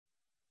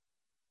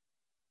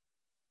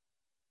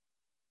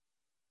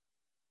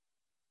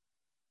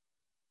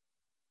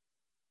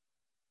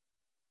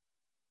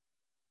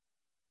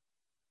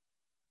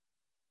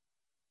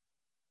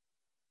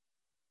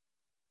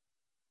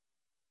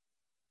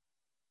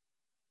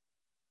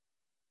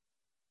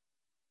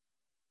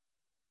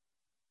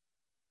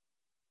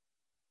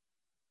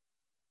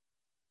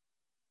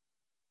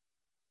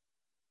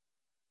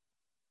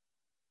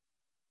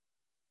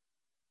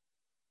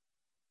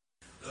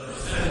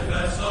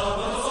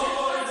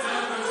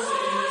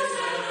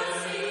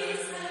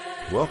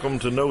Welcome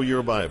to Know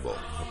Your Bible,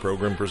 a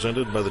program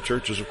presented by the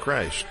Churches of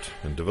Christ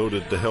and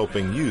devoted to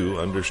helping you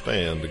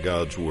understand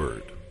God's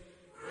Word.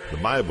 The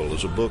Bible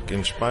is a book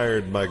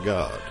inspired by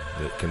God.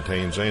 It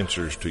contains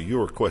answers to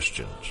your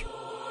questions.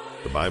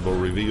 The Bible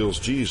reveals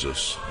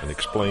Jesus and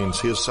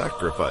explains His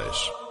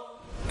sacrifice.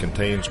 It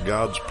contains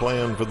God's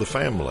plan for the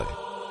family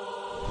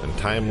and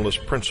timeless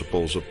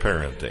principles of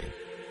parenting.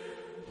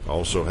 It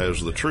also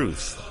has the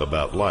truth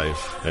about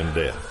life and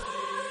death.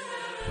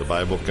 The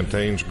Bible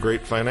contains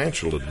great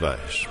financial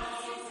advice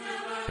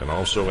and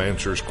also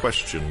answers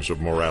questions of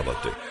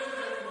morality.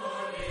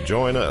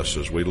 Join us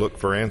as we look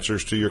for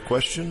answers to your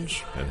questions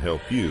and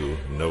help you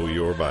know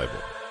your Bible.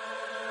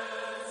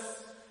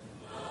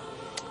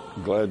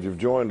 Glad you've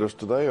joined us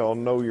today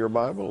on Know Your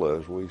Bible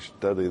as we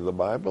study the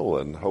Bible,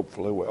 and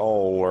hopefully we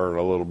all learn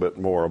a little bit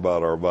more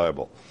about our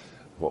Bible.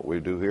 What we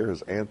do here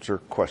is answer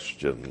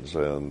questions,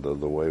 and the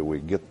way we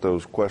get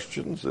those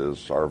questions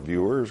is our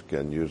viewers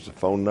can use the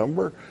phone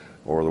number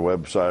or the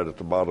website at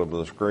the bottom of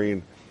the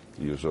screen.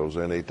 Use those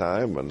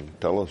anytime and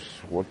tell us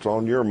what's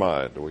on your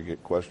mind. We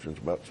get questions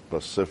about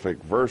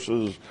specific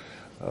verses,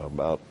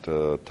 about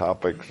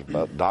topics,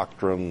 about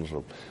doctrines,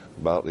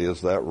 about is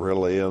that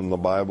really in the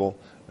Bible?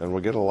 And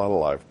we get a lot of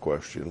life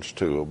questions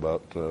too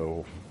about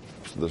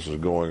this is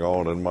going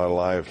on in my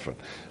life,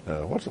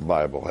 and what's the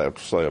Bible have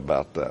to say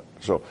about that?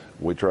 So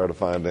we try to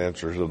find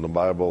answers in the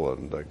Bible,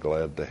 and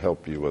glad to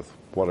help you with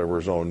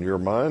whatever's on your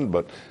mind,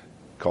 but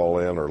call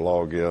in or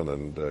log in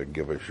and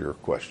give us your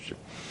question.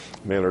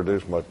 Let me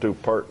introduce my two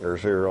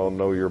partners here on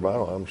Know Your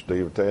Bible. I'm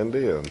Steve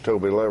Tandy, and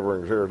Toby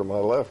Levering's here to my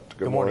left.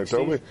 Good morning,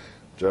 Toby. Steve.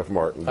 Jeff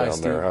Martin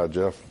down there. Hi,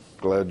 Jeff.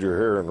 Glad you're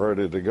here and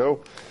ready to go.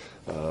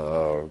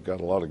 Got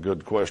a lot of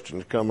good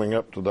questions coming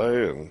up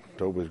today, and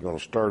Toby's going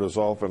to start us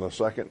off in a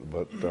second,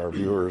 but our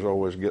viewers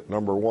always get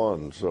number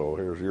one. So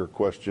here's your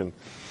question.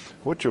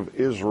 Which of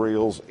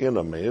Israel's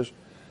enemies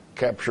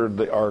captured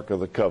the Ark of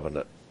the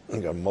Covenant? We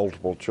got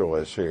multiple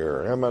choice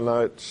here.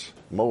 Ammonites,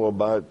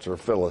 Moabites, or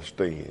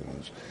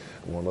Philistines.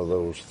 One of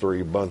those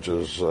three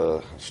bunches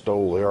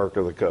stole the Ark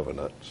of the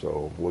Covenant.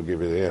 So we'll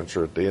give you the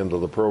answer at the end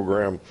of the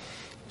program.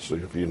 See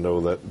if you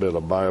know that bit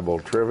of Bible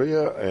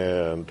trivia.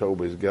 And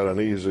Toby's got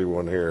an easy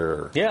one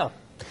here. Yeah.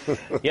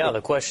 Yeah,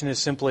 the question is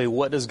simply,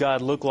 what does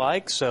God look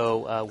like?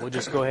 So we'll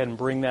just go ahead and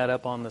bring that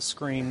up on the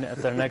screen at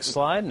the next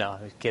slide. No,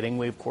 kidding.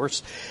 We, of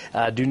course,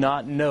 do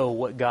not know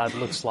what God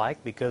looks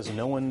like because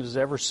no one has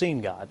ever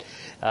seen God.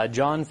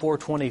 John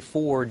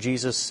 4:24,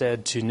 Jesus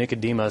said to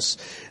Nicodemus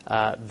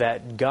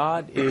that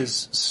God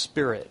is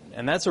spirit.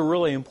 And that's a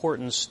really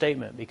important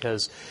statement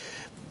because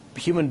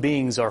human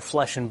beings are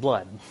flesh and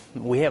blood.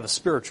 We have a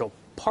spiritual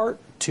part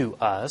to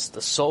us,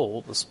 the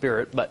soul, the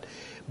spirit,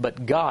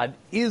 but God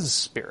is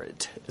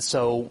spirit.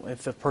 So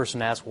if a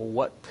person asks, well,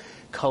 what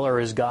color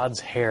is God's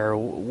hair?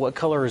 What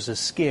color is his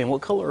skin?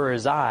 What color are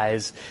his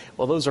eyes?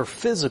 Well, those are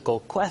physical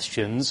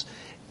questions,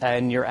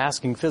 and you're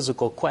asking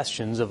physical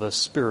questions of a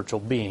spiritual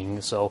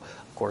being. So,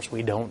 of course,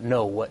 we don't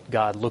know what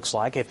God looks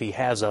like, if he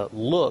has a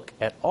look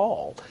at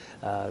all.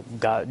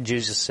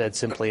 Jesus said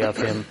simply of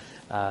him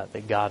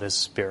that God is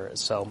spirit.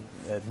 So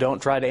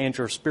don't try to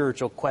answer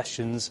spiritual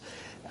questions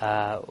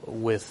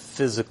give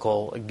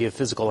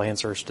physical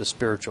answers to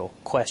spiritual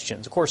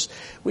questions. Of course,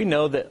 we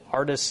know that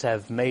artists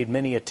have made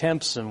many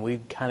attempts, and we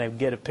kind of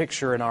get a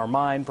picture in our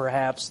mind,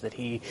 perhaps, that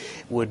he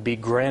would be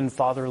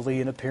grandfatherly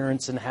in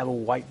appearance and have a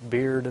white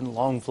beard and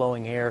long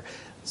flowing hair.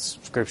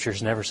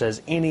 Scriptures never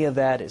says any of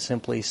that. It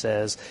simply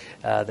says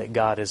that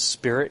God is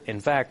spirit. In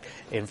fact,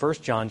 in 1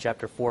 John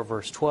chapter 4,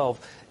 verse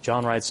 12,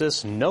 John writes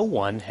this, no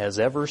one has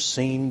ever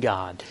seen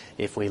God.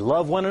 If we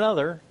love one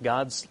another,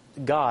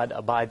 God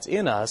abides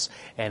in us,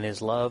 and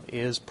his love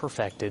is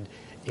perfected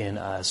in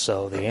us.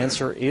 So the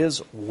answer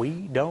is we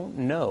don't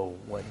know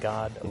what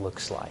God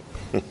looks like.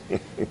 All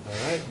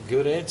right,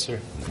 good answer.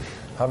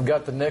 I've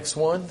got the next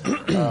one.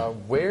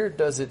 Where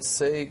does it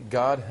say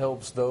God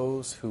helps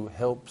those who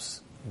help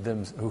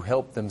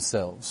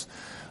themselves?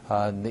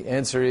 The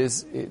answer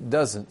is it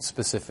doesn't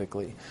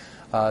specifically.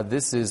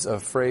 This is a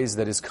phrase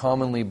that is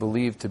commonly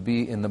believed to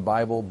be in the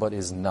Bible, but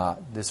is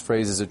not. This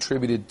phrase is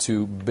attributed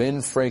to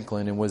Ben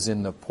Franklin and was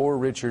in the Poor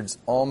Richard's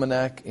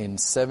Almanac in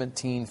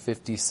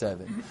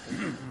 1757,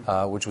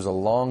 which was a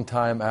long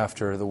time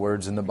after the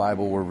words in the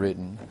Bible were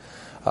written.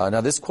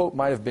 Now, this quote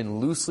might have been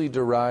loosely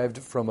derived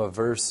from a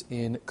verse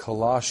in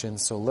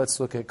Colossians, so let's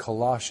look at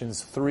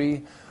Colossians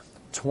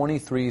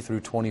 3:23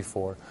 through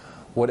 24.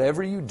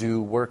 Whatever you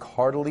do, work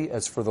heartily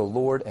as for the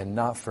Lord and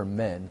not for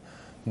men,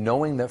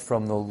 knowing that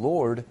from the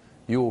Lord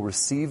you will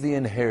receive the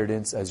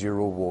inheritance as your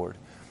reward.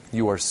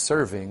 You are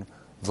serving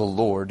the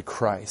Lord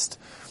Christ.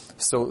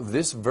 So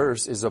this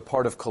verse is a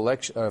part of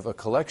a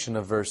collection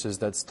of verses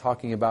that's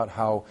talking about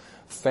how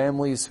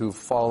families who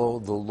follow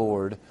the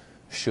Lord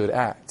should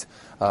act.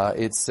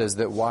 It says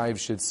that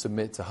wives should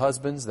submit to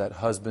husbands, that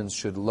husbands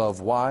should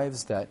love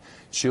wives, that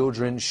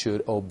children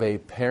should obey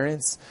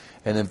parents.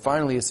 And then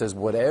finally it says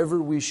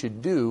whatever we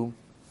should do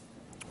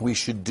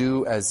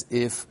as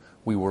if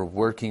we were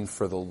working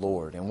for the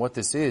Lord. And what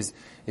this is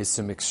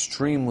some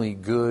extremely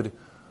good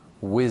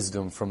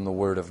wisdom from the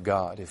Word of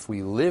God. If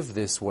we live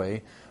this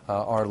way,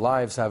 our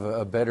lives have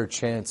a better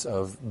chance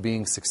of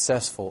being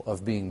successful,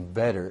 of being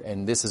better.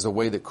 And this is a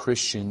way that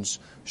Christians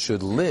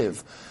should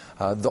live.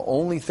 The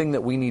only thing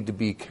that we need to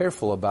be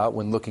careful about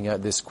when looking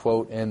at this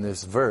quote and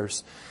this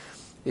verse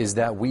is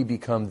that we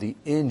become the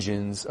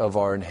engines of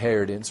our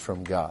inheritance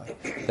from God.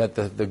 That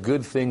the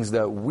good things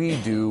that we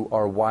do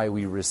are why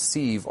we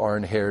receive our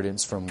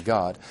inheritance from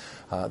God.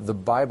 The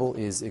Bible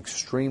is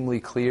extremely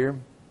clear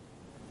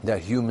that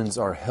humans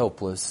are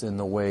helpless in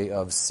the way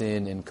of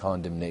sin and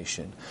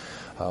condemnation.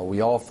 We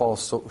all fall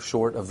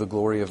short of the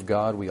glory of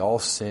God. We all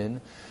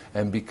sin.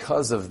 And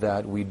because of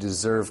that, we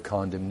deserve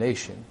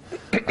condemnation.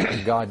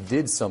 God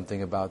did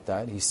something about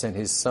that. He sent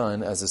His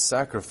Son as a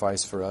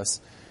sacrifice for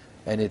us.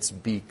 And it's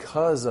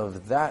because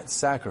of that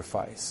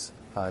sacrifice,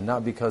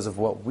 not because of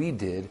what we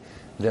did,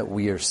 that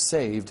we are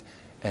saved.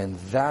 And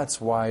that's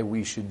why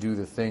we should do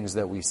the things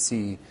that we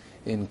see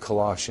in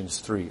Colossians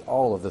 3,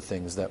 all of the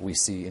things that we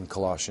see in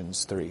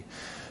Colossians 3.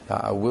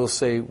 I will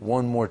say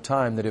one more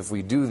time that if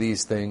we do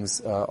these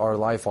things, our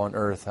life on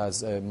earth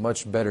has a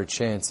much better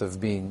chance of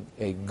being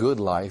a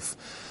good life.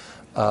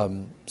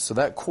 So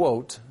that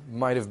quote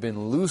might have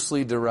been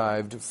loosely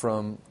derived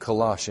from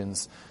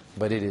Colossians,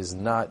 but it is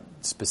not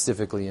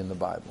specifically in the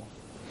Bible.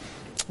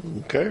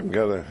 Okay, we've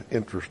got an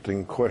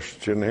interesting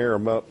question here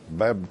about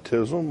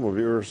baptism. A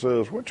viewer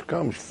says, which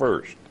comes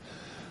first,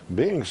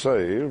 being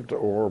saved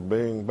or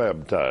being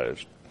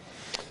baptized?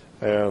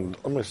 And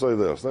let me say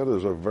this, that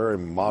is a very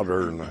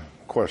modern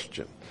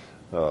question.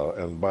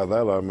 And by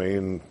that I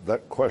mean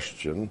that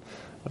question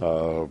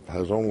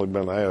has only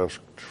been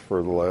asked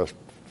for the last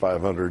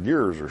 500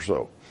 years or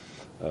so.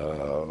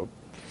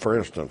 For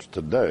instance,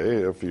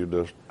 today, if you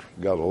just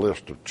got a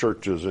list of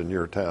churches in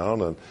your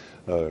town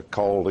and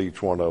called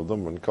each one of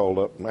them and called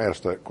up and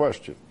asked that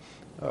question,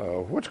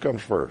 which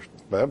comes first,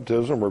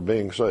 baptism or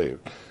being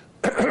saved?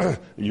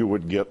 You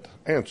would get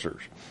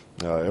answers.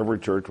 Every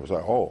church would say,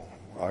 oh,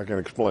 I can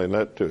explain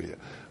that to you.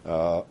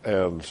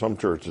 And some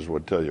churches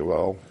would tell you,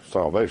 well,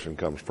 salvation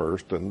comes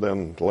first, and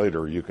then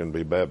later you can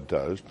be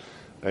baptized.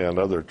 And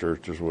other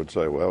churches would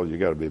say, well, you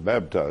got to be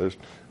baptized,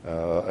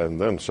 and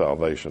then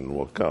salvation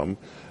will come.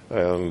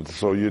 And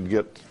so you'd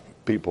get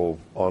people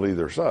on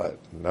either side.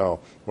 Now,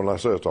 when I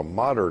say it's a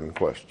modern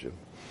question,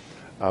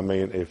 I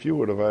mean, if you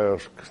would have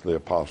asked the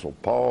Apostle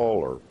Paul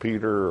or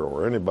Peter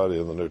or anybody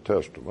in the New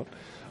Testament,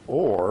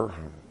 or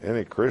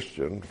any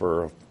Christian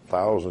for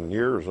 1,000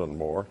 years and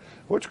more,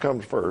 which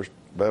comes first,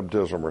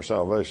 baptism or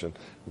salvation,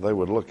 they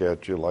would look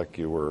at you like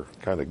you were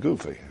kind of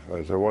goofy.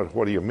 They say,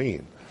 what do you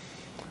mean?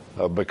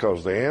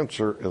 Because the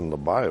answer in the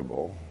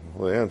Bible,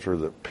 the answer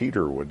that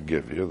Peter would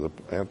give you,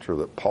 the answer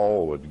that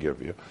Paul would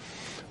give you,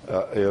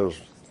 is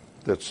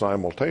it's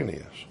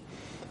simultaneous.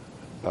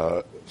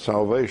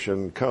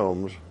 Salvation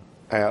comes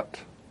at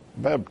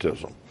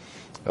baptism.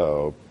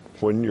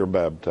 When you're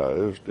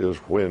baptized is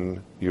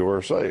when you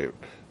are saved.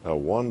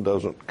 One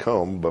doesn't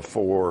come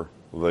before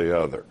the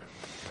other.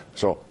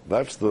 So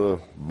that's the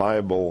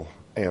Bible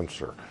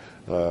answer.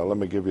 Let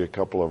me give you a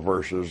couple of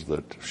verses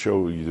that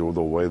show you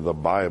the way the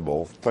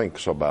Bible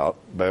thinks about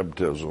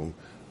baptism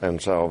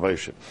and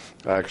salvation.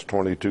 Acts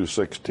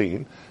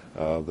 22:16.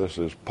 This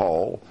is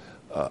Paul.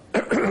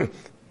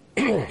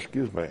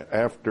 Excuse me.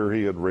 After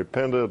he had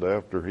repented,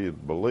 after he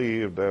had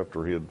believed,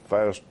 after he had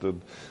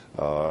fasted,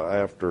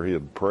 after he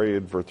had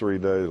prayed for 3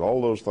 days,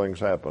 all those things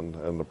happened,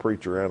 and the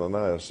preacher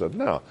Ananias said,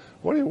 now,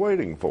 what are you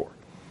waiting for?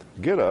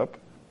 Get up,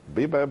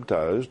 be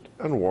baptized,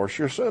 and wash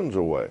your sins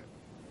away,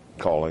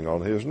 calling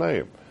on his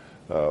name.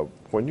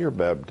 When you're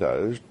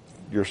baptized,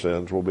 your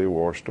sins will be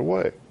washed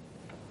away.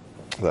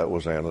 That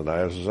was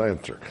Ananias'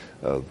 answer.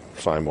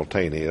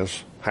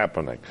 Simultaneous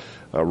happening.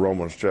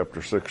 Romans chapter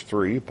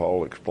 6:3,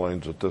 Paul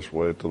explains it this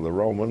way to the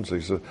Romans.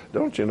 He says,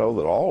 don't you know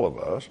that all of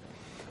us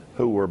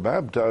who were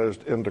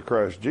baptized into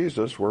Christ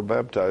Jesus were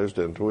baptized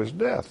into his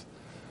death?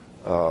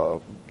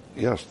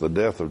 Yes, the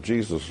death of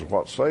Jesus is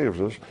what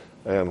saves us.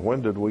 And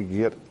when did we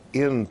get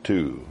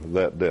into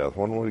that death?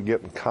 When did we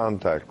get in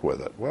contact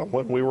with it? Well,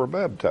 when we were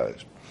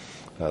baptized.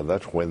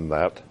 That's when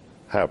that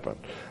happened.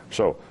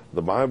 So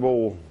the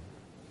Bible,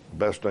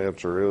 best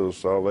answer is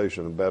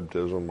salvation and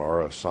baptism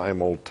are a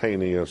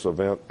simultaneous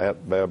event.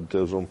 At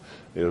baptism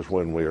is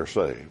when we are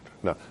saved.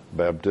 Now,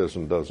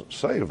 baptism doesn't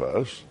save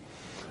us.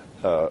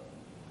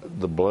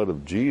 The blood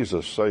of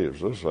Jesus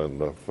saves us, and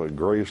the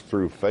grace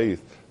through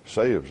faith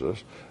saves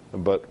us.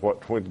 But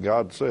what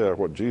God said,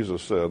 what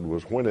Jesus said,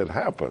 was when it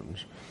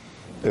happens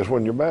is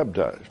when you're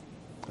baptized.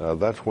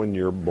 That's when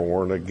you're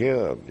born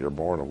again. You're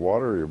born of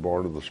water, you're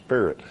born of the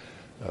Spirit.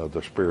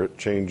 The Spirit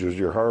changes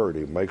your heart.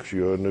 He makes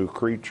you a new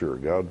creature.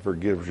 God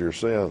forgives your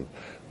sins.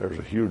 There's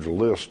a huge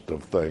list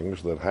of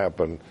things that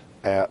happen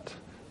at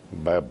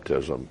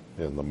baptism.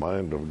 In the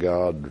mind of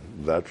God,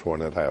 that's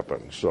when it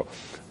happens. So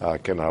I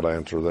cannot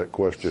answer that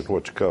question,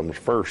 which comes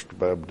first,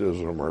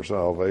 baptism or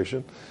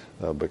salvation,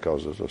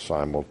 because it's a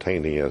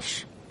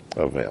simultaneous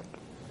event.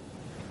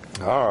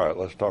 All right,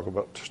 let's talk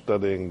about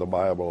studying the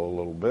Bible a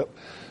little bit.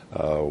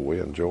 We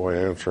enjoy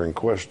answering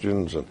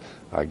questions, and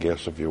I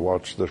guess if you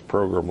watch this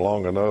program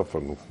long enough,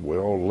 and we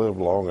all live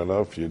long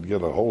enough, you'd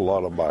get a whole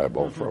lot of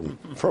Bible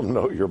from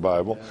Know Your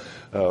Bible.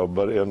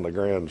 But in the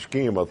grand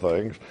scheme of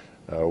things,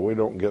 we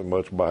don't get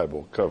much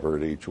Bible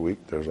covered each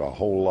week. There's a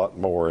whole lot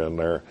more in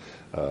there,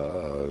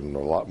 and a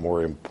lot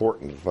more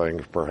important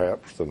things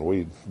perhaps than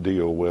we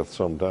deal with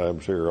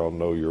sometimes here on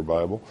Know Your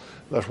Bible.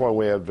 That's why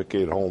we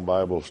advocate home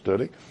Bible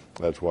study.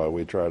 That's why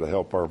we try to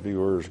help our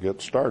viewers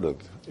get started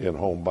in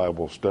home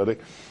Bible study.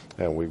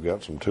 And we've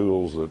got some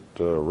tools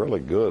that are really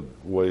good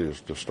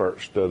ways to start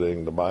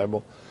studying the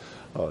Bible.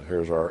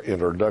 Here's our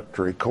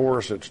introductory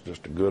course. It's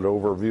just a good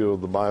overview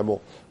of the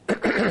Bible.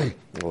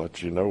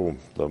 Let you know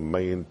the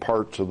main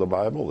parts of the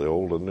Bible, the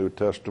Old and New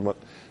Testament,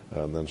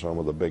 and then some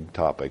of the big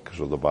topics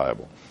of the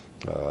Bible.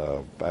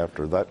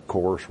 After that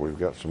course, we've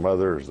got some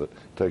others that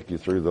take you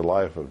through the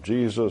life of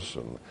Jesus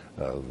and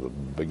the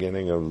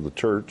beginning of the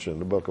church in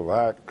the book of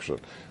Acts and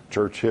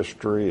church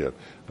history and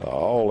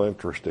all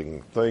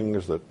interesting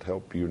things that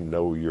help you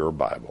know your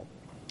Bible.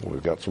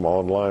 We've got some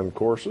online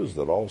courses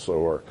that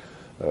also are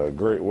a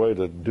great way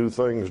to do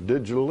things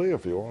digitally.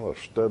 If you want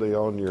to study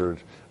on your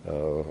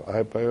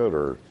iPad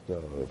or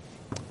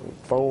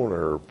phone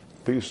or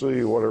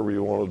PC, whatever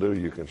you want to do,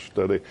 you can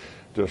study.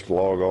 Just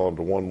log on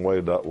to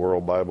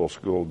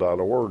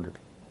oneway.worldbibleschool.org.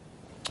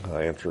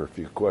 I answer a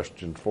few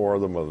questions for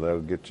them, and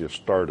they'll get you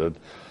started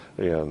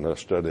in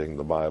studying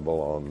the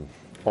Bible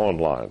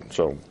online.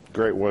 So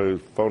great way,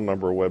 phone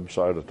number,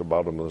 website at the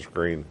bottom of the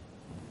screen.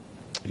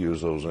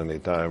 Use those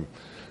anytime.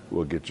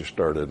 We'll get you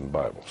started in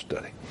Bible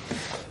study.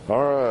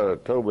 All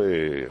right,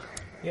 Toby.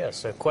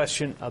 Yes, a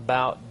question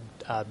about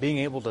being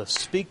able to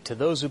speak to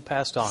those who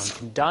passed on.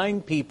 Can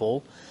dying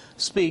people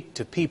speak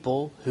to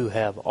people who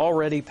have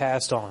already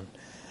passed on?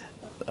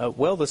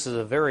 Well, this is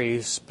a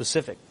very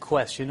specific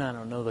question. I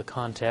don't know the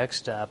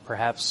context.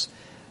 Perhaps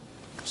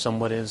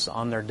someone is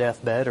on their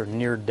deathbed or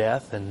near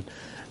death, and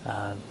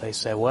they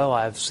say, well,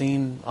 I've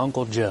seen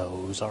Uncle Joe,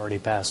 who's already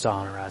passed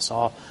on, or I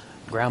saw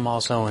Grandma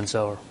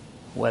so-and-so, or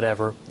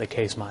whatever the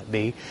case might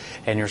be.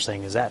 And you're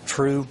saying, is that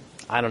true?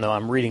 I don't know.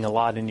 I'm reading a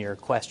lot into your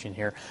question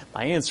here.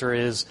 My answer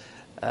is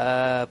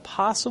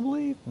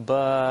possibly,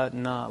 but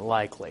not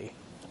likely.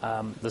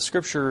 The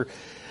Scripture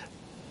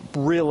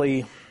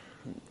really,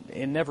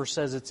 it never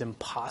says it's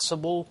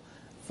impossible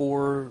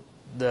for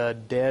the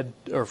dead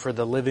or for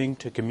the living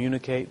to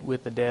communicate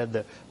with the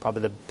dead.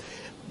 Probably the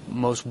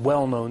most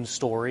well-known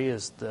story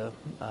is the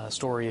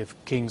story of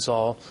King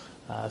Saul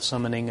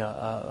summoning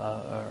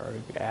or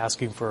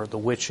asking for the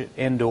witch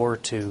Endor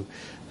to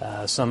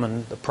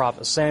summon the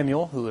prophet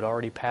Samuel, who had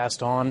already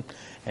passed on,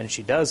 and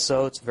she does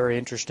so. It's a very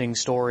interesting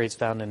story. It's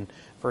found in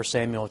 1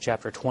 Samuel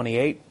chapter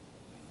 28.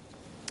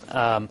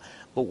 But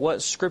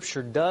what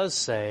Scripture does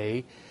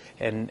say,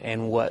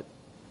 and what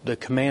the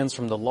commands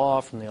from the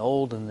law, from the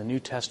Old and the New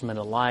Testament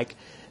alike,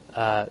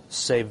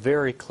 say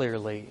very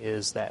clearly,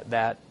 is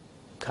that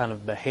kind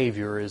of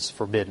behavior is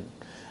forbidden.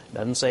 It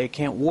doesn't say it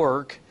can't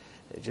work.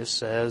 It just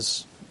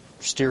says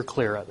steer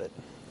clear of it.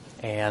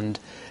 And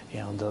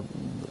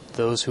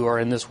those who are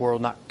in this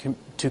world not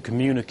to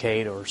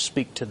communicate or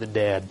speak to the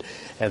dead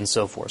and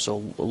so forth. So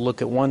we'll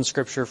look at one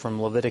scripture from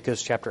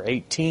Leviticus chapter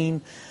 18.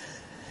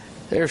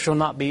 There shall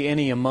not be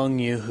any among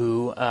you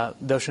who,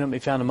 there shall not be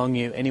found among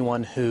you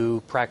anyone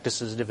who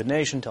practices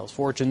divination, tells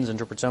fortunes,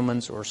 interprets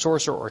omens, or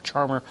sorcerer, or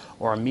charmer,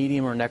 or a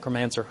medium, or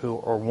necromancer,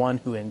 or one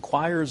who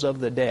inquires of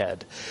the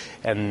dead.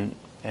 And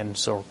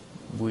so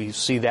we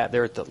see that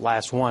there at the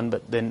last one,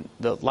 but then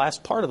the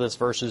last part of this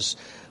verse is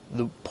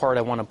the part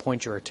I want to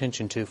point your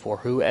attention to. For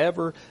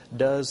whoever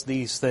does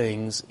these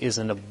things is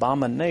an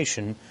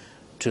abomination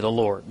to the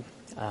Lord.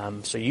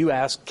 So you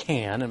ask,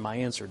 can, and my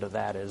answer to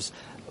that is,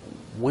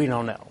 we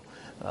don't know.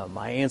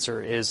 My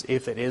answer is,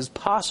 if it is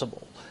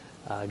possible,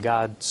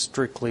 God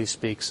strictly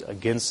speaks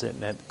against it,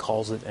 and it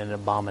calls it an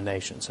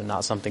abomination. So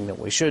not something that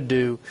we should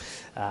do.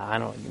 I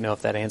don't know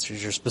if that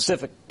answers your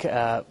specific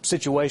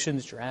situation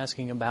that you're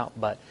asking about,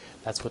 but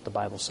that's what the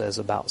Bible says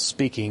about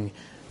speaking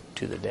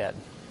to the dead.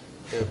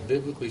 Yeah,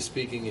 biblically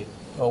speaking, it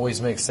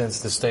always makes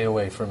sense to stay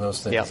away from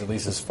those things, at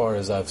least as far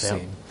as I've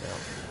seen.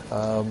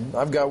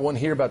 I've got one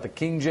here about the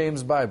King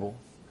James Bible.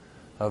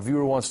 A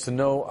viewer wants to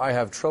know, I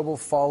have trouble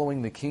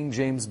following the King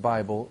James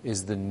Bible.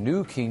 Is the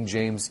New King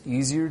James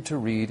easier to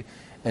read,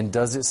 and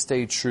does it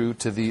stay true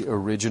to the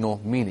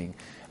original meaning?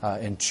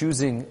 And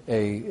choosing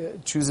a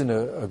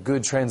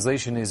good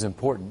translation is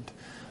important.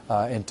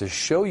 And to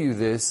show you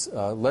this,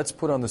 let's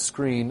put on the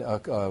screen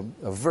a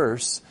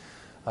verse,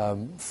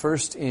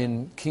 first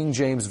in King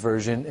James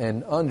Version,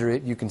 and under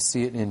it you can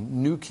see it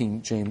in New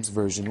King James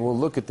Version. We'll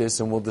look at this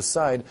and we'll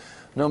decide,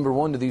 number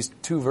one, do these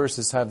two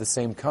verses have the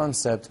same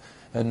concept?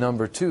 And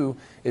number two,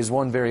 is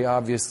one very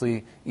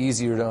obviously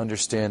easier to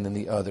understand than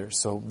the other?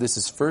 So this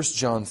is 1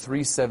 John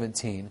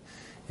 3:17.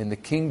 In the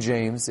King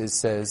James it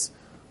says,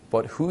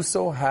 But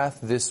whoso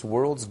hath this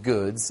world's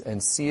goods,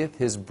 and seeth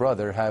his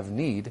brother have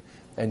need,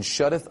 and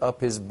shutteth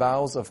up his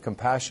bowels of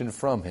compassion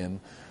from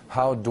him,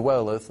 how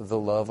dwelleth the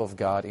love of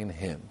God in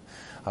him?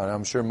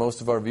 I'm sure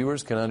most of our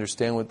viewers can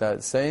understand what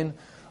that's saying.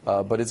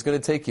 but it's going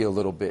to take you a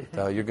little bit.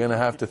 You're going to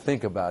have to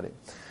think about it.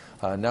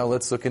 Now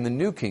let's look in the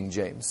New King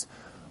James.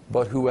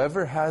 But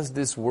whoever has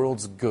this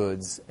world's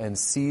goods and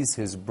sees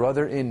his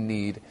brother in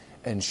need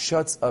and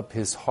shuts up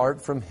his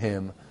heart from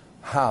him,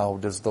 how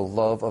does the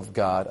love of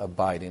God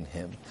abide in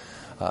him?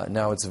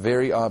 Now it's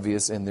very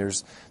obvious, and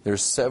there's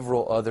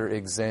several other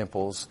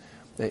examples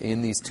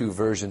in these two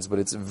versions, but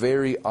it's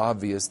very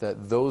obvious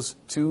that those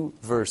two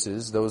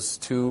verses, those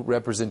two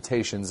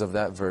representations of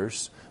that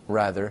verse,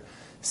 rather,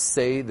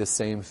 say the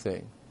same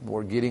thing.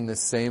 We're getting the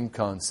same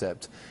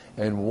concept,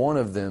 and one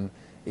of them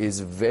is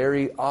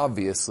very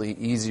obviously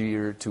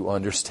easier to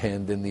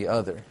understand than the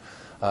other.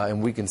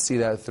 And we can see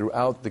that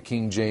throughout the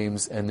King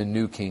James and the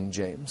New King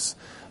James.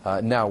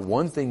 Now,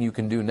 one thing you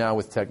can do now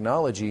with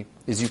technology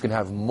is you can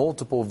have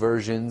multiple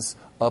versions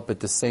up at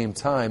the same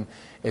time.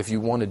 If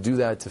you want to do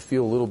that to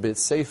feel a little bit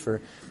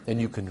safer, then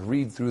you can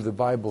read through the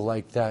Bible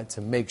like that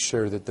to make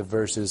sure that the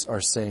verses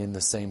are saying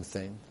the same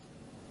thing.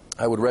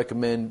 I would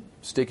recommend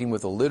sticking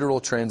with a literal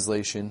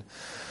translation,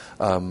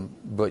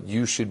 but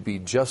you should be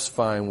just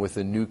fine with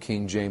the New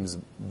King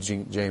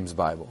James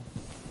Bible.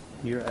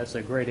 That's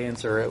a great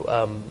answer.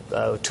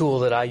 A tool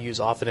that I use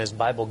often is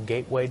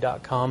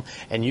BibleGateway.com,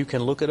 and you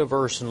can look at a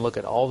verse and look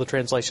at all the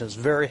translations.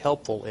 It's very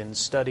helpful in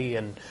study,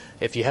 and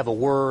if you have a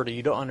word or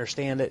you don't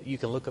understand it, you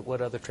can look at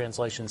what other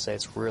translations say.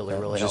 It's really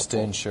helpful. Just to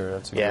ensure,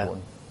 that's a good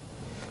one.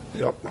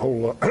 Yep,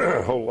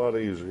 whole lot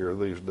easier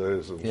these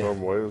days in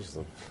some ways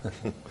than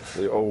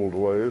the old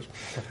ways.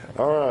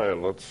 All right,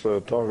 let's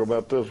talk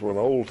about this one,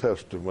 Old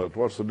Testament.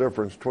 What's the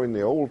difference between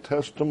the Old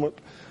Testament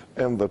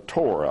and the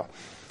Torah?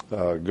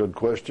 Good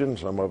question.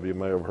 Some of you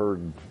may have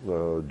heard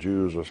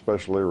Jews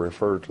especially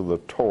refer to the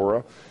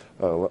Torah.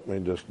 Let me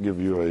just give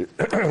you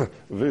a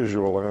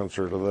visual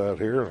answer to that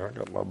here. I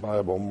got my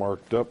Bible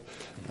marked up.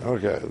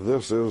 Okay,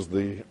 this is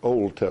the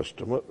Old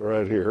Testament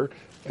right here,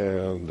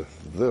 and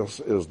this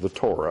is the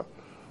Torah.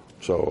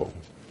 So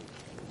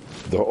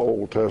the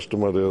Old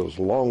Testament is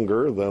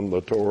longer than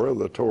the Torah.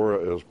 The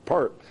Torah is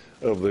part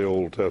of the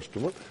Old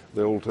Testament.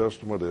 The Old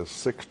Testament is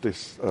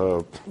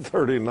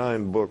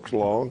 39 books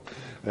long,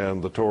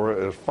 and the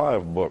Torah is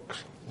 5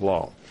 books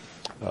long.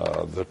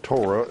 The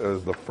Torah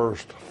is the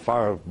first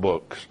 5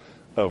 books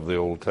of the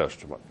Old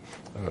Testament.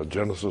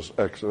 Genesis,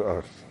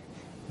 Exodus,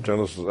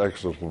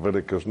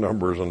 Leviticus,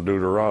 Numbers, and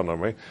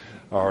Deuteronomy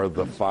are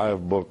the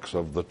 5 books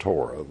of the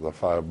Torah, the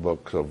 5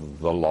 books of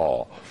the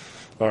law.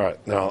 All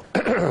right, now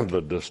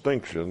the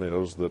distinction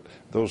is that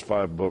those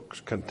 5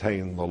 books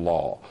contain the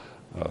law.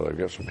 They've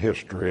got some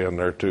history in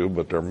there too,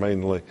 but they're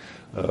mainly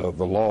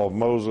the law of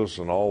Moses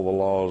and all the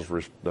laws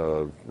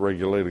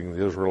regulating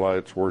the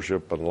Israelites'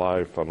 worship and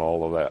life and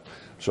all of that.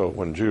 So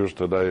when Jews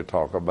today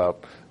talk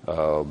about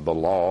the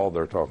law,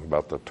 they're talking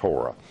about the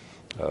Torah.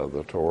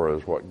 The Torah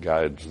is what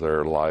guides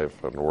their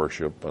life and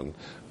worship and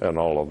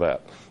all of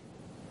that.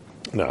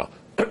 Now,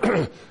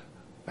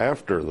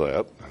 after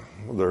that,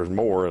 there's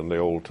more in the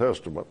Old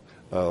Testament.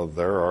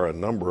 There are a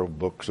number of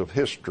books of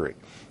history.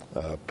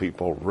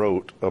 People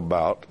wrote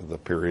about the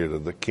period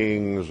of the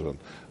kings and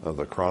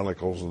the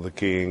chronicles of the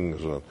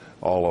kings and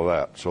all of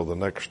that. So the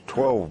next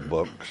 12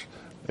 books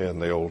in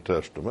the Old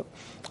Testament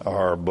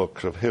are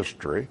books of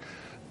history.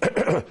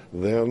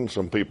 Then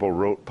some people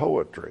wrote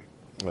poetry.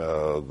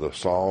 The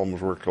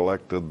Psalms were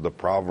collected, the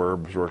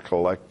Proverbs were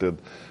collected.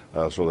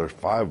 So there's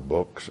 5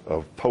 books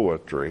of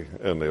poetry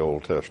in the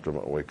Old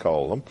Testament, we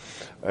call them.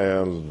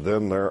 And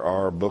then there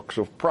are books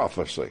of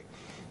prophecy.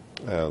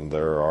 And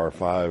there are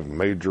 5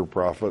 major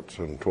prophets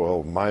and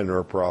 12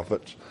 minor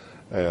prophets,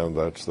 and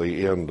that's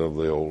the end of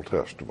the Old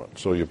Testament.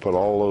 So you put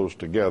all those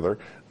together,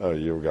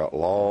 you've got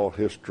law,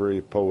 history,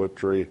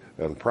 poetry,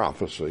 and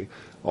prophecy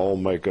all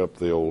make up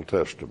the Old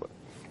Testament.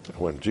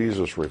 When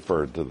Jesus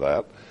referred to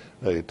that,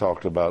 he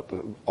talked about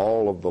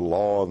all of the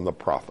law and the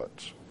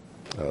prophets.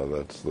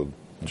 That's the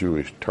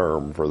Jewish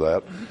term for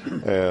that,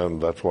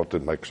 and that's what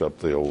makes up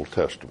the Old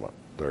Testament.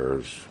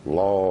 There's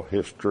law,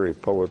 history,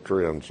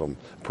 poetry, and some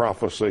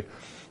prophecy.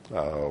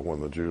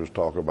 When the Jews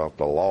talk about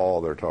the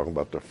law, they're talking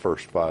about the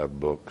first 5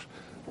 books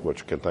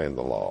which contain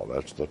the law.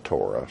 That's the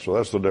Torah. So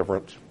that's the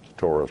difference. The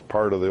Torah is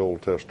part of the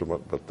Old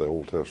Testament, but the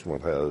Old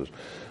Testament has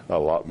a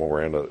lot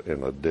more in it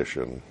in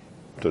addition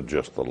to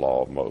just the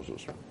law of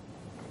Moses.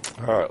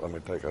 All right, let me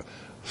take a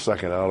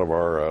second out of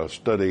our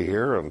study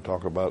here and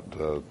talk about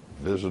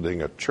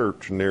visiting a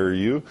church near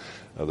you.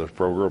 This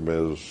program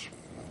is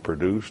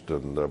produced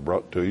and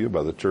brought to you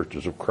by the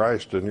Churches of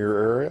Christ in your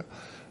area.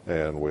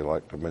 And we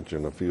like to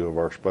mention a few of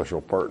our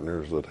special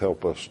partners that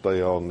help us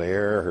stay on the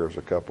air. Here's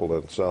a couple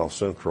in South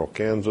Central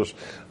Kansas,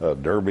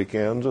 Derby,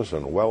 Kansas,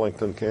 and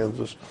Wellington,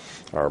 Kansas,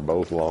 are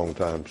both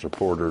longtime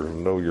supporters of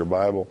Know Your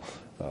Bible.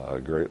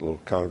 Great little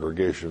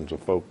congregations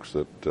of folks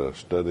that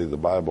study the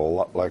Bible a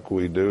lot like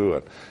we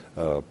do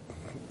and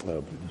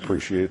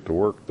appreciate the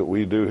work that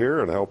we do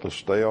here and help us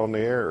stay on the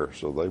air.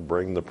 So they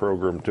bring the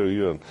program to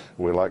you, and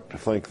we like to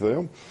thank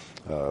them.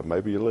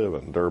 Maybe you live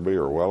in Derby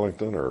or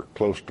Wellington or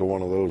close to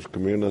one of those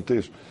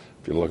communities.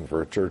 If you're looking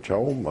for a church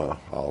home,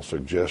 I'll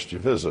suggest you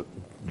visit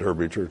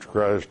Derby Church of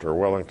Christ or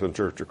Wellington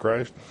Church of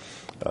Christ.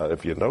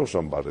 If you know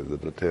somebody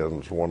that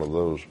attends one of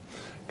those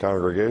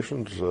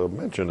congregations,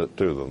 mention it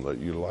to them that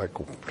you like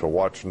to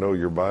watch Know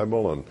Your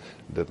Bible and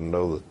didn't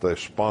know that they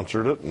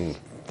sponsored it, and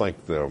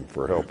thank them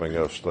for helping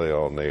us stay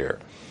on the air.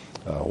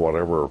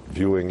 Whatever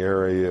viewing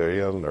area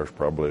you're in, there's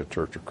probably a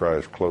Church of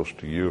Christ close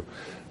to you.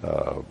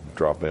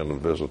 Drop in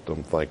and visit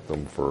them. Thank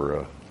them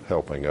for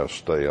helping us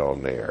stay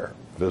on the air.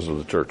 Visit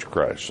the Church of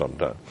Christ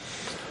sometime.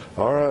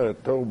 All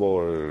right,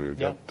 Tobo,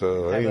 got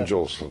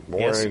angels,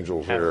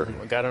 angels here.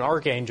 We got an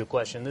archangel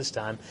question this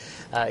time.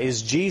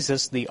 Is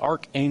Jesus the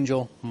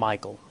archangel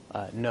Michael?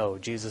 No,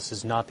 Jesus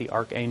is not the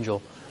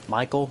archangel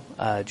Michael.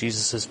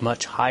 Jesus is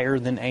much higher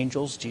than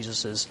angels.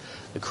 Jesus is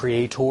the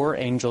creator.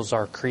 Angels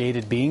are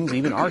created beings.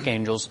 Even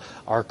archangels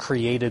are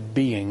created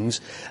beings.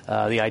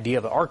 The idea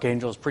of an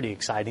archangel is pretty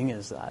exciting.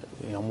 Is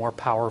more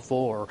powerful,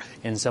 or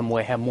in some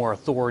way have more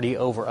authority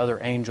over other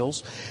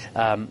angels.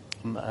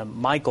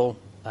 Michael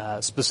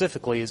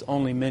specifically is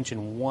only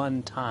mentioned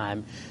one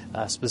time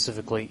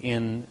specifically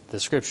in the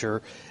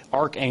Scripture.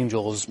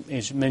 Archangel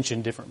is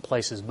mentioned different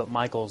places, but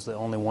Michael is the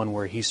only one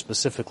where he's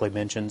specifically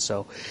mentioned.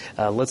 So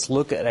let's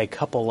look at a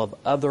couple of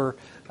other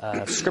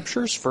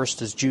Scriptures.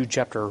 First is Jude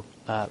verse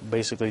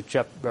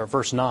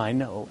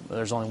 9. Oh,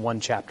 there's only one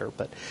chapter.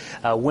 But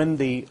when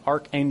the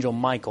archangel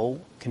Michael,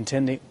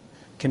 contending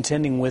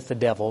with the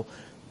devil,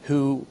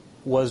 who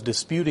was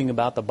disputing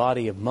about the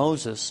body of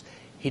Moses,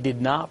 he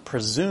did not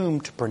presume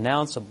to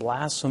pronounce a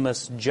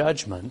blasphemous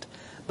judgment,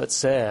 but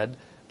said,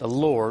 "The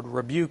Lord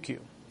rebuke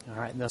you." All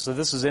right. Now, so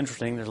this is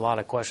interesting. There's a lot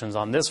of questions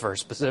on this verse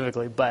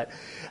specifically, but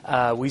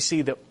we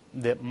see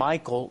that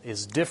Michael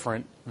is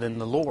different than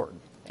the Lord,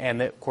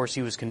 and that, of course,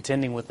 he was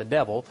contending with the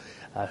devil,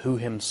 who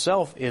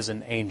himself is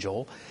an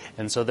angel,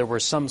 and so there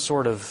was some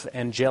sort of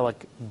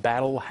angelic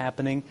battle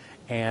happening,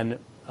 and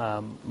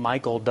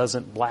Michael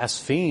doesn't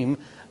blaspheme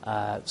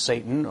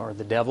Satan or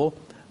the devil.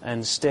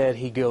 Instead,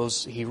 he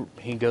goes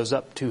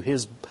up to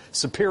his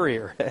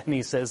superior and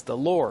he says, "The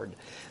Lord."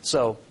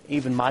 So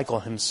even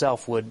Michael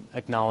himself would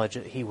acknowledge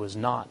that he was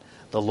not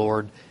the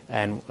Lord,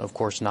 and of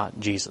course not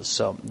Jesus.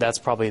 So that's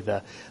probably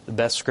the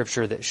best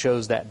Scripture that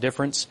shows that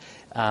difference.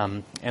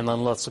 And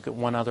then let's look at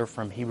one other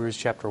from Hebrews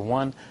chapter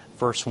 1,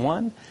 verse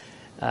 1.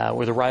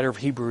 Where the writer of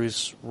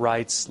Hebrews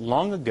writes,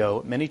 "Long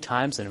ago, many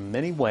times and in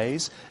many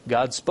ways,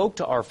 God spoke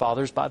to our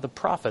fathers by the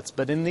prophets,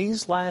 but in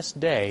these last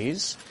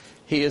days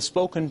He has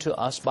spoken to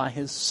us by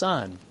His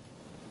Son,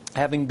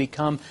 having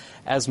become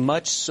as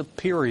much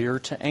superior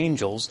to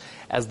angels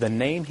as the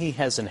name He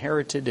has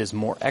inherited is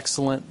more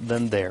excellent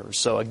than theirs."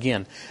 So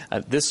again,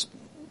 this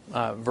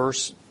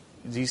verse,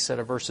 these set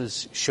of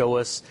verses show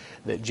us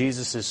that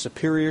Jesus is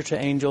superior to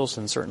angels,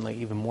 and certainly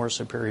even more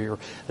superior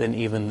than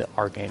even the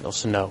archangels.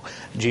 So no,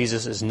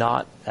 Jesus is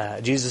not.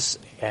 Jesus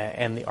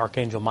and the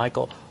archangel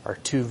Michael are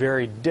two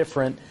very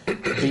different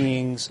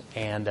beings,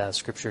 and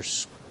Scripture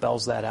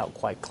spells that out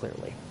quite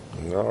clearly.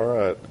 All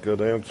right,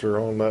 good answer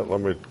on that. Let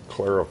me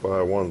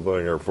clarify one thing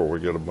here before we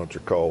get a bunch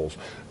of calls.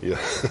 Yeah,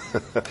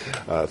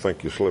 I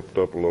think you slipped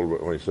up a little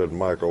bit when you said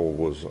Michael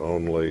was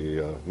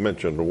only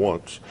mentioned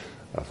once.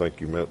 I think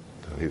you meant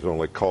he's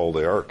only called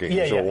the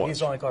archangel once.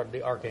 He's only called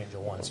the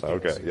archangel once.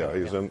 Okay,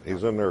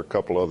 he's in there a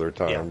couple other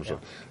times. Yeah.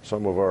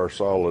 Some of our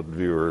solid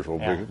viewers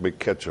will be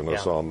catching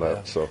us on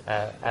that. So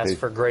ask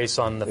for grace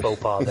on the faux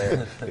pas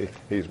there.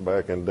 He's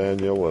back in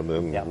Daniel and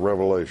in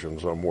Revelation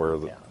somewhere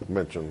that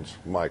mentions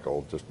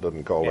Michael, just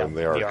doesn't call him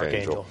the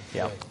archangel.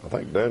 Yeah. I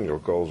think Daniel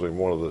calls him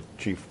one of the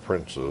chief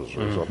princes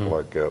or something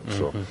like that.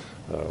 So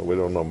we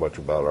don't know much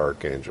about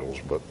archangels,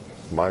 but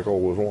Michael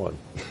was one.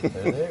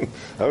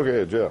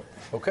 Okay, Jeff.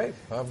 Okay,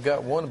 I've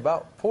got one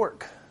about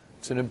pork.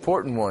 It's an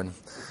important one.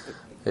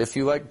 If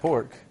you like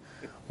pork.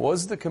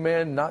 Was the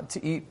command not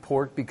to eat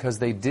pork because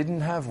they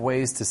didn't have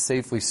ways to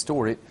safely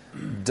store it,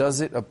 does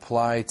it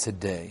apply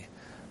today?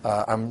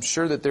 I'm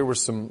sure that there were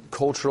some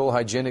cultural,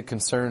 hygienic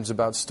concerns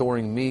about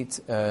storing meat,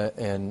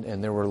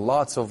 and there were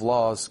lots of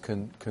laws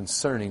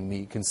concerning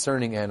meat,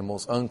 concerning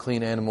animals,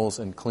 unclean animals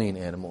and clean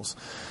animals.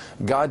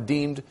 God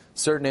deemed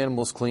certain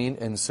animals clean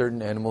and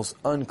certain animals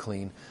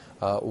unclean.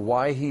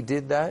 Why He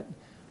did that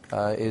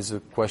is a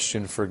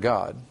question for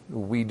God.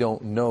 We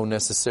don't know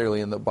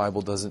necessarily, and the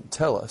Bible doesn't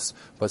tell us,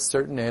 but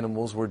certain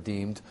animals were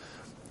deemed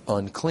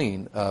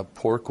unclean.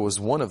 Pork was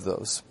one of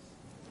those.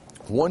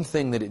 One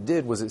thing that it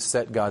did was it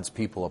set God's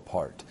people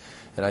apart.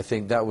 And I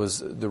think that was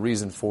the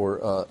reason for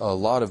a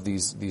lot of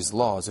these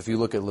laws. If you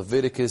look at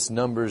Leviticus,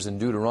 Numbers, and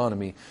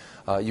Deuteronomy,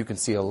 you can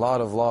see a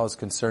lot of laws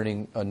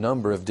concerning a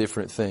number of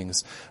different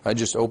things. I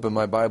just opened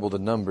my Bible to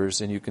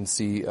Numbers, and you can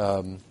see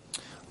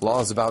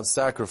laws about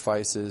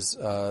sacrifices,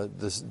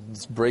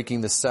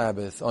 breaking the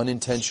Sabbath,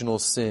 unintentional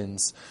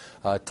sins,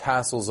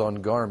 tassels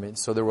on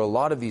garments. So there were a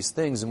lot of these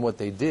things, and what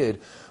they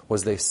did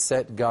was they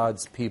set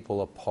God's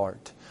people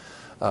apart.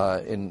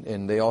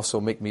 And they also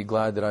make me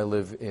glad that I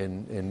live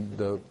in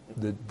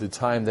the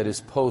time that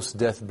is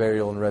post-death,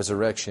 burial, and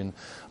resurrection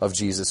of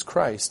Jesus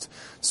Christ.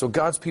 So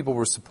God's people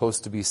were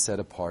supposed to be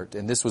set apart,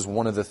 and this was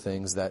one of the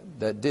things that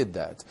did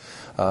that.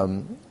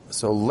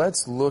 So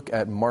let's look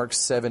at Mark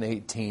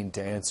 7:18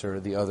 to answer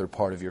the other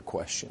part of your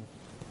question.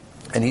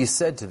 And he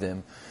said to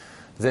them,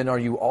 "Then are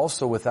you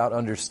also without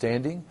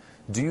understanding?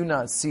 Do you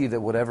not see that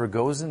whatever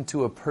goes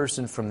into a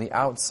person from the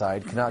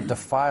outside cannot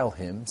defile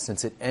him,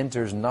 since it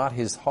enters not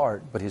his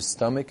heart, but his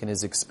stomach, and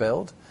is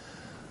expelled?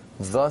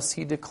 Thus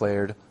he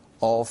declared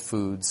all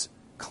foods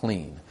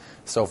clean."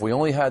 So if we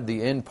only had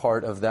the end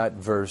part of that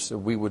verse,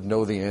 we would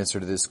know the answer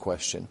to this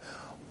question.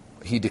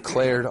 He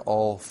declared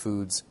all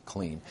foods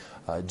clean.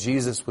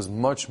 Jesus was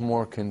much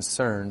more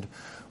concerned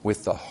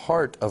with the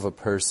heart of a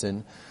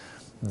person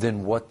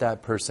than what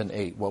that person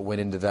ate, what went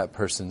into that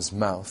person's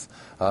mouth.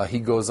 He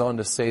goes on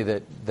to say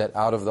that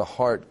out of the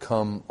heart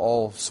come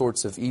all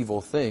sorts of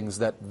evil things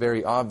that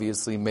very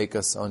obviously make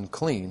us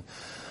unclean.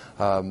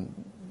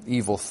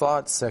 Evil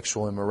thoughts,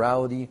 sexual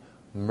immorality,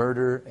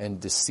 murder, and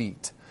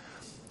deceit.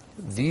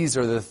 These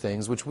are the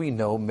things which we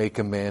know make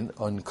a man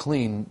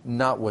unclean,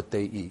 not what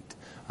they eat.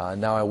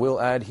 Now I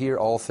will add here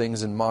all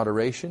things in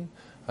moderation,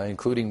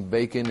 including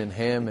bacon and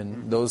ham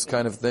and those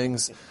kind of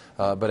things.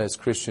 But as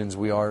Christians,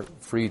 we are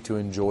free to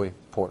enjoy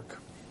pork.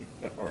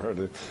 All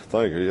right.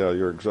 Thank you. Yeah,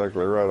 you're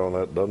exactly right on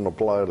that. Doesn't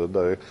apply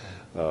today,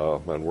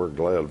 and we're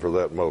glad for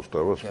that, most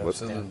of us.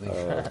 Absolutely.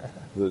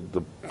 But,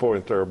 the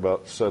point there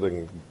about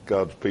setting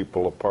God's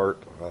people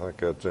apart, I think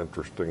that's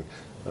interesting.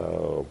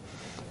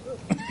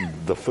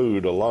 The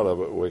food, a lot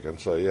of it we can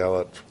say, yeah,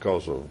 that's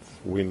because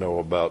we know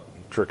about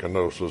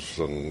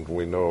trichinosis and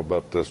we know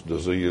about this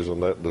disease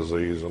and that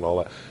disease and all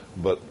that.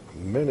 But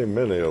many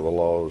of the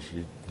laws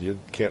you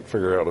can't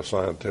figure out a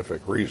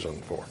scientific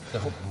reason for.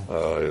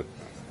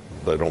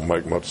 They don't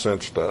make much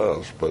sense to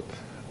us, but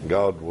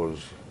God was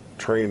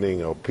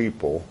training a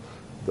people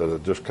that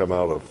had just come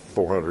out of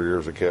 400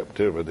 years of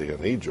captivity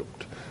in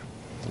Egypt.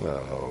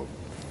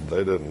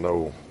 They didn't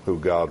know who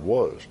God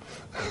was.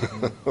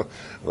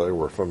 They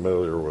were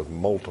familiar with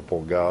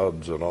multiple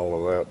gods and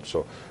all of that.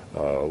 So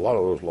a lot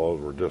of those laws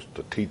were just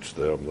to teach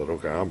them that,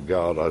 okay, I'm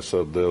God, I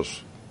said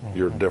this,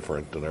 you're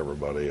different than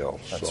everybody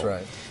else. That's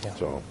right. Yeah.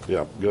 So,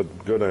 yeah,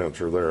 good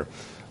answer there.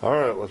 All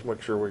right, let's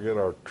make sure we get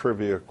our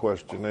trivia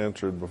question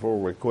answered before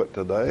we quit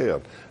today.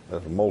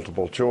 That's a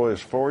multiple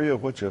choice for you.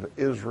 Which of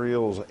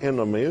Israel's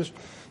enemies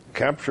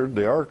captured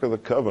the Ark of the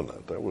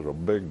Covenant? That was a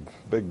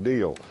big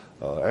deal.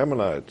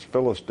 Ammonites,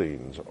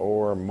 Philistines,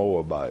 or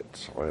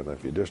Moabites. And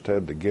if you just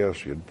had to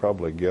guess, you'd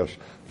probably guess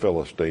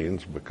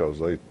Philistines because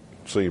they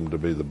seem to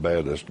be the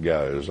baddest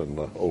guys in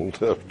the Old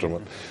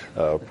Testament,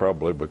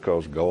 probably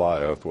because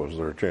Goliath was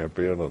their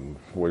champion and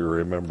we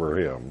remember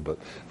him. But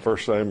 1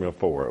 Samuel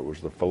 4, it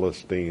was the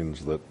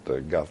Philistines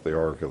that got the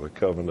Ark of the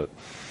Covenant,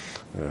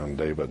 and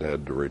David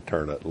had to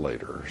return it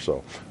later.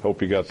 So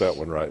hope you got that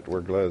one right.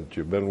 We're glad that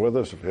you've been with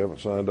us. If you haven't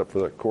signed up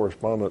for that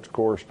correspondence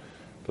course,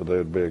 today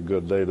would be a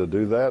good day to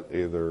do that,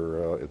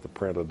 either at the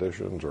print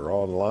editions or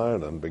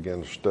online, and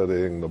begin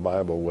studying the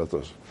Bible with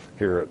us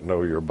here at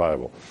Know Your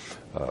Bible.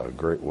 A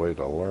great way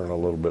to learn a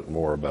little bit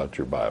more about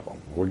your Bible.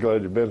 We're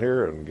glad you've been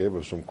here and gave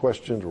us some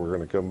questions. We're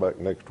going to come back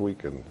next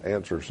week and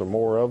answer some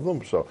more of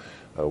them, so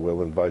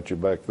we'll invite you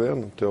back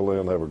then. Until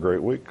then, have a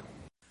great week.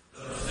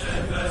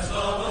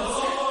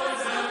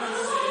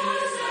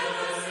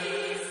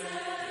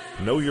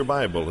 Know Your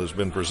Bible has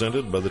been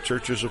presented by the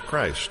Churches of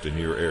Christ in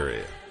your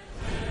area.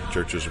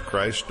 Churches of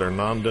Christ are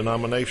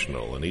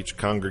non-denominational, and each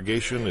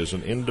congregation is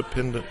an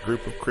independent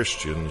group of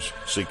Christians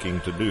seeking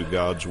to do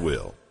God's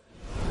will.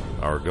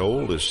 Our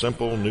goal is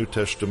simple New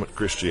Testament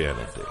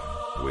Christianity.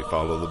 We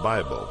follow the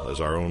Bible as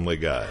our only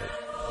guide.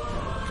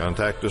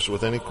 Contact us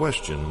with any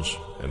questions,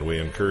 and we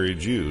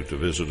encourage you to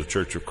visit a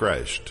Church of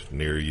Christ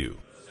near you.